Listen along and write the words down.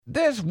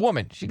this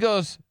woman, she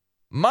goes,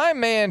 my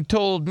man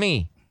told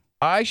me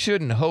I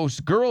shouldn't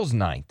host girls'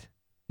 night.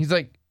 He's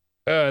like,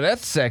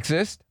 that's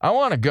sexist. I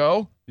want to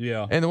go.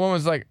 Yeah. And the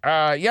woman's like,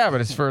 yeah,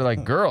 but it's for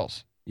like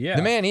girls. Yeah.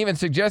 The man even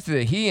suggested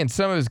that he and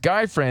some of his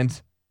guy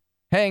friends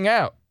hang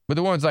out. But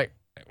the woman's like,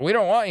 we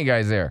don't want you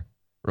guys there.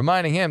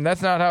 Reminding him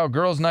that's not how a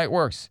girls' night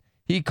works.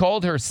 He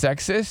called her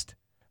sexist.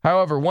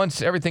 However,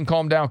 once everything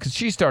calmed down, because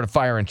she started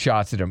firing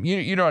shots at him.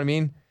 You know what I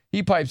mean?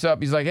 He pipes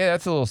up. He's like, hey,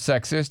 that's a little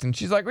sexist. And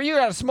she's like, well, you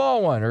got a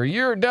small one, or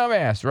you're a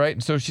dumbass, right?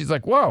 And so she's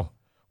like, whoa,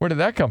 where did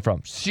that come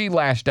from? She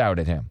lashed out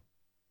at him.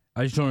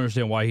 I just don't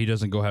understand why he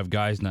doesn't go have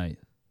guys' night.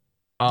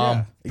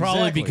 Yeah,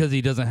 Probably exactly. because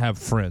he doesn't have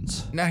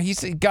friends. Now,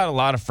 he's got a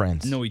lot of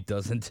friends. No, he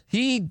doesn't.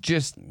 He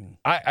just,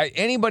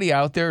 anybody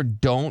out there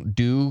don't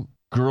do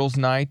girls'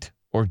 night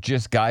or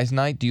just guys'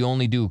 night? Do you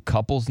only do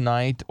couples'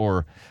 night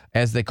or,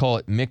 as they call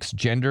it, mixed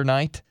gender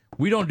night?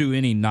 We don't do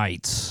any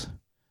nights.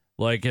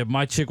 Like, if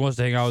my chick wants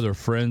to hang out with her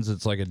friends,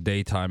 it's like a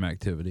daytime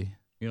activity.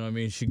 You know what I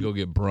mean? She'd go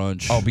get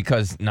brunch. Oh,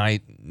 because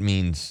night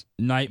means...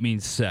 Night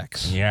means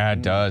sex. Yeah,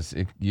 it does.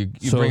 You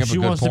So bring if up a she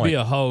good wants point. to be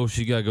a hoe,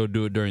 she got to go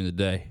do it during the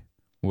day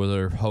with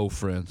her hoe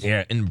friends.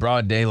 Yeah, in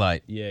broad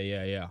daylight.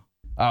 Yeah.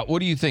 What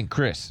do you think,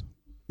 Chris?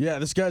 Yeah,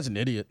 this guy's an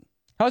idiot.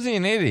 How's he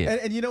an idiot?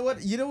 And you know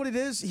what? You know what it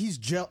is? He's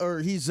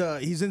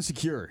he's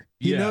insecure.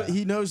 Yeah.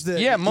 He knows that.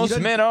 Yeah, most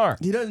men are.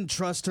 He doesn't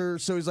trust her,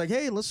 so he's like,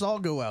 "Hey, let's all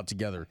go out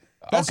together."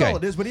 That's all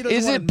it is. But he doesn't.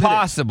 Is wanna it admit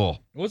possible?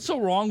 What's so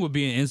wrong with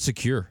being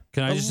insecure?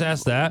 Can I just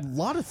ask that? A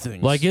lot of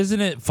things. Like, isn't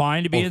it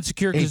fine to be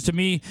insecure? Because to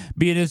me,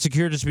 being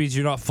insecure just means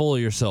you're not full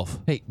of yourself.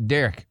 Hey,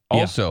 Derek,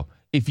 also,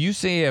 if you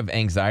say you have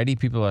anxiety,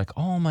 people are like,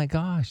 oh my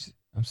gosh,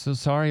 I'm so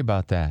sorry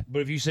about that.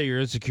 But if you say you're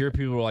insecure,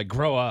 people are like,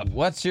 grow up.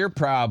 What's your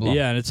problem?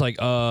 Yeah, and it's like,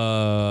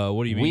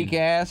 what do you mean? Weak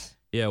ass?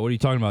 Yeah, what are you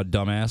talking about,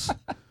 dumbass?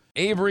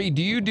 Avery,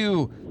 do you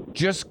do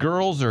just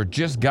girls or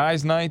just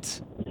guys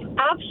nights?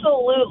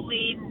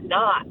 Absolutely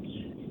not.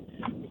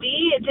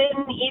 We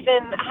didn't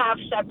even have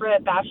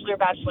separate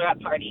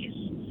bachelorette parties.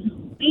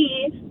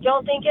 We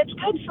don't think it's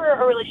good for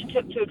a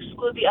relationship to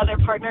exclude the other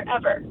partner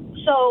ever.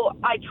 So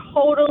I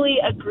totally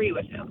agree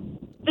with him.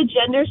 The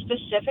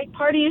gender-specific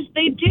parties,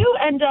 they do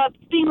end up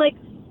being like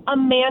a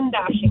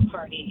man-bashing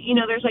party. You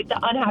know, there's like the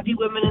unhappy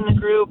women in the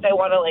group. They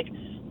want to like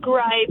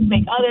gripe,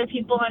 make other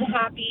people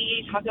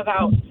unhappy, talk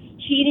about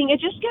cheating. It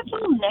just gets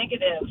all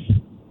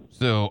negative.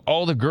 So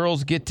all the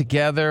girls get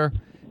together,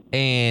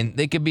 and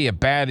they could be a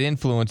bad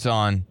influence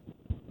on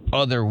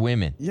other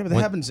women. Yeah, but that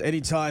happens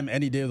anytime,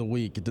 any day of the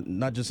week,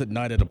 not just at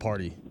night at a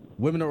party.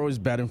 Women are always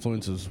bad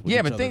influences. With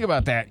Yeah, but think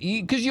about that.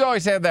 Because you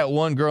always have that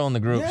one girl in the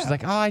group. Yeah. She's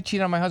like, oh, I cheat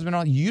on my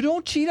husband. You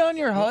don't cheat on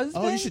your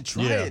husband? Oh, you should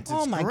try Yeah. it. It's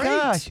Oh my great.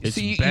 gosh! It's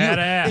So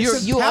badass.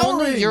 It's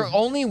empowering. You're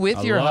only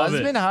with your love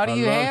husband. it. How do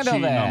you I love handle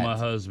cheating that? on my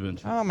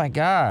husband. Oh my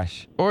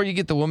gosh! Or you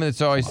get the woman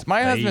that's always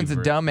my husband's a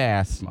favorite.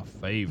 dumbass. My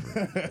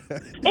favorite.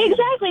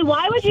 Exactly.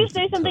 Why would you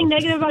say something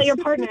negative about your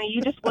partner?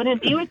 You just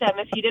wouldn't be with them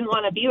if you didn't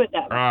want to be with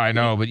them. Oh, I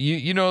know, but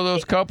you know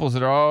those couples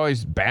that are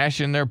always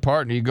bashing their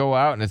partner. You go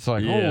out and it's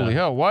like, Yeah. holy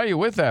hell, why are you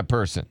with that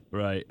person?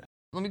 Right.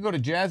 Let me go to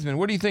Jasmine.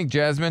 What do you think,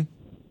 Jasmine?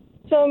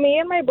 So me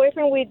and my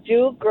boyfriend, we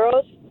do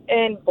girls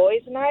and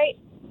boys night,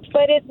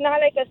 but it's not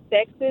like a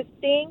sexist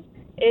thing.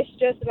 It's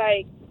just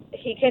like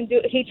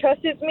he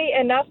trusts me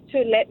enough to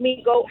let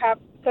me go have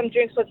some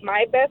drinks with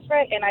my best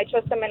friend, and I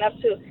trust him enough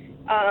to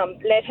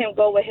let him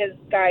go with his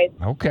guys.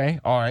 Okay.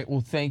 All right. Well,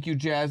 thank you,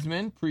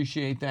 Jasmine.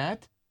 Appreciate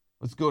that.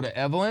 Let's go to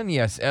Evelyn.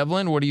 Yes,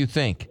 Evelyn, what do you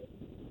think?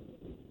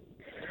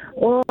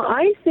 Well,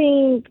 I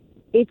think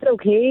it's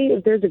okay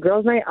if there's a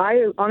girls' night.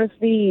 I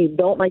honestly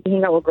don't like to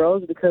hang out with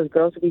girls because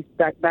girls will be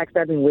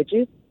backstabbing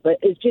witches. But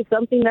it's just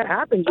something that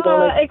happens. You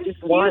know, like, Excuse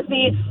just want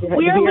me. to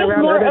We're be with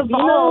around more other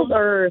evolved. females.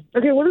 Or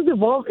okay, what does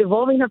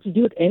evolving have to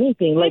do with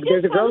anything? Like,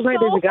 there's a girls' night,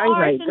 there's a guys'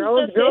 night.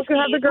 Girls can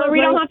have the girls' We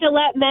don't night. have to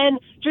let men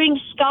drink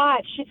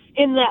scotch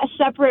in the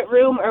separate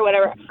room or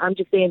whatever. I'm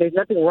just saying, there's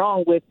nothing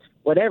wrong with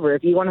whatever.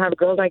 If you want to have a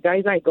girls' night,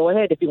 guys' night, go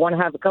ahead. If you want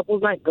to have a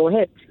couples' night, go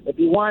ahead. If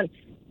you want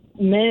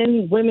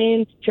men,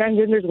 women,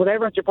 transgenders,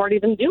 whatever at your party,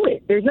 then do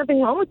it. There's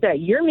nothing wrong with that.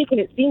 You're making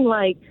it seem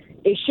like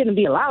it shouldn't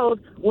be allowed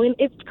when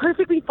it's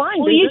perfectly fine.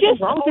 Well, There's you nothing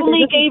just wrong with it. only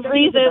There's gave nothing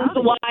serious reasons about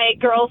it. why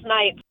girls'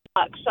 night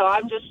sucks. So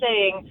I'm just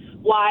saying,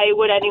 why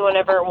would anyone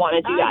ever want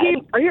to do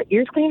that? Are your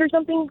ears cleaned or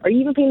something? Are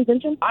you even paying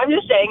attention? I'm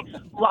just saying,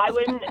 why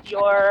wouldn't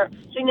your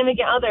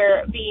significant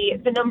other be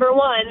the number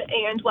one,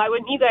 and why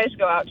wouldn't you guys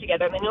go out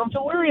together? And then you don't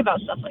have to worry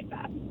about stuff like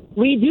that.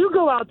 We do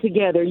go out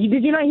together.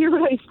 Did you not hear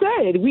what I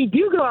said? We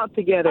do go out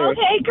together.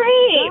 Okay,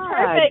 great. God.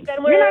 Perfect. Then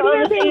You're we're not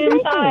on the even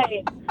same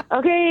paying side.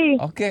 Okay.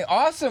 Okay,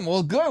 awesome.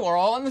 Well, good. We're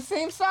all on the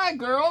same side,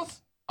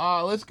 girls.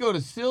 Let's go to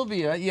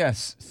Sylvia.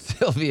 Yes,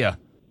 Sylvia.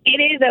 It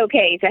is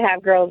okay to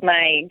have girls'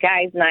 night,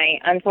 guys'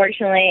 night.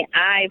 Unfortunately,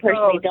 I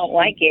personally don't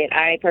like it.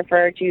 I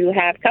prefer to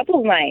have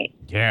couples' night.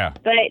 Yeah.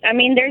 But, I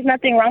mean, there's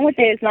nothing wrong with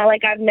it. It's not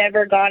like I've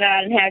never gone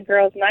out and had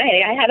girls'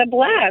 night. I had a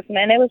blast,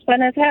 man. It was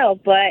fun as hell.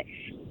 But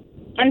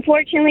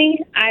unfortunately,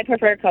 I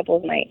prefer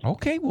couples' night.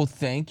 Okay, well,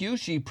 thank you.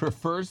 She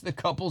prefers the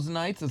couples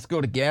nights. Let's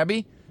go to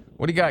Gabby.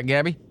 What do you got,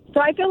 Gabby? So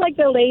I feel like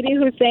the lady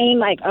who's saying,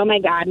 like, oh, my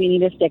God, we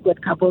need to stick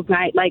with couples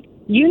night. Like,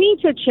 you need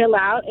to chill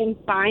out and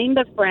find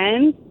the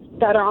friends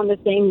that are on the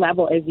same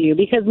level as you.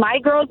 Because my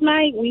girls'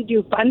 night, we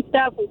do fun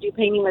stuff. We do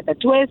painting with a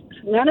twist.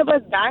 None of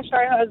us bash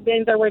our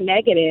husbands or we're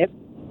negative.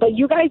 But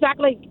you guys act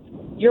like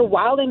you're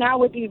wilding out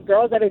with these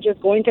girls that are just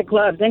going to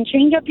clubs. And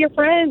change up your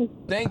friends.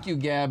 Thank you,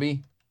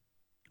 Gabby.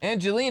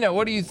 Angelina,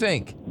 what do you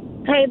think?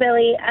 Hey,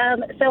 Billy.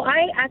 So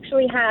I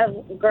actually have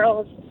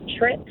girls'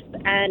 trips,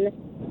 and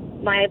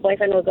my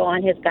boyfriend will go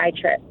on his guy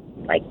trip,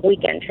 like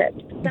weekend trips.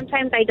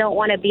 Sometimes I don't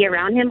want to be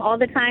around him all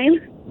the time.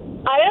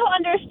 I don't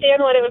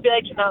understand what it would be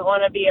like to not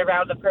want to be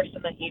around the person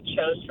that he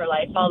chose for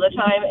life all the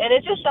time. And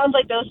it just sounds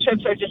like those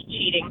trips are just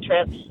cheating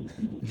trips.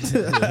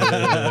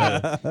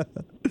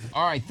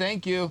 All right,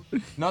 thank you.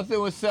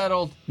 Nothing was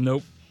settled.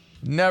 Nope.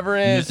 Never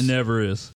is. Never is.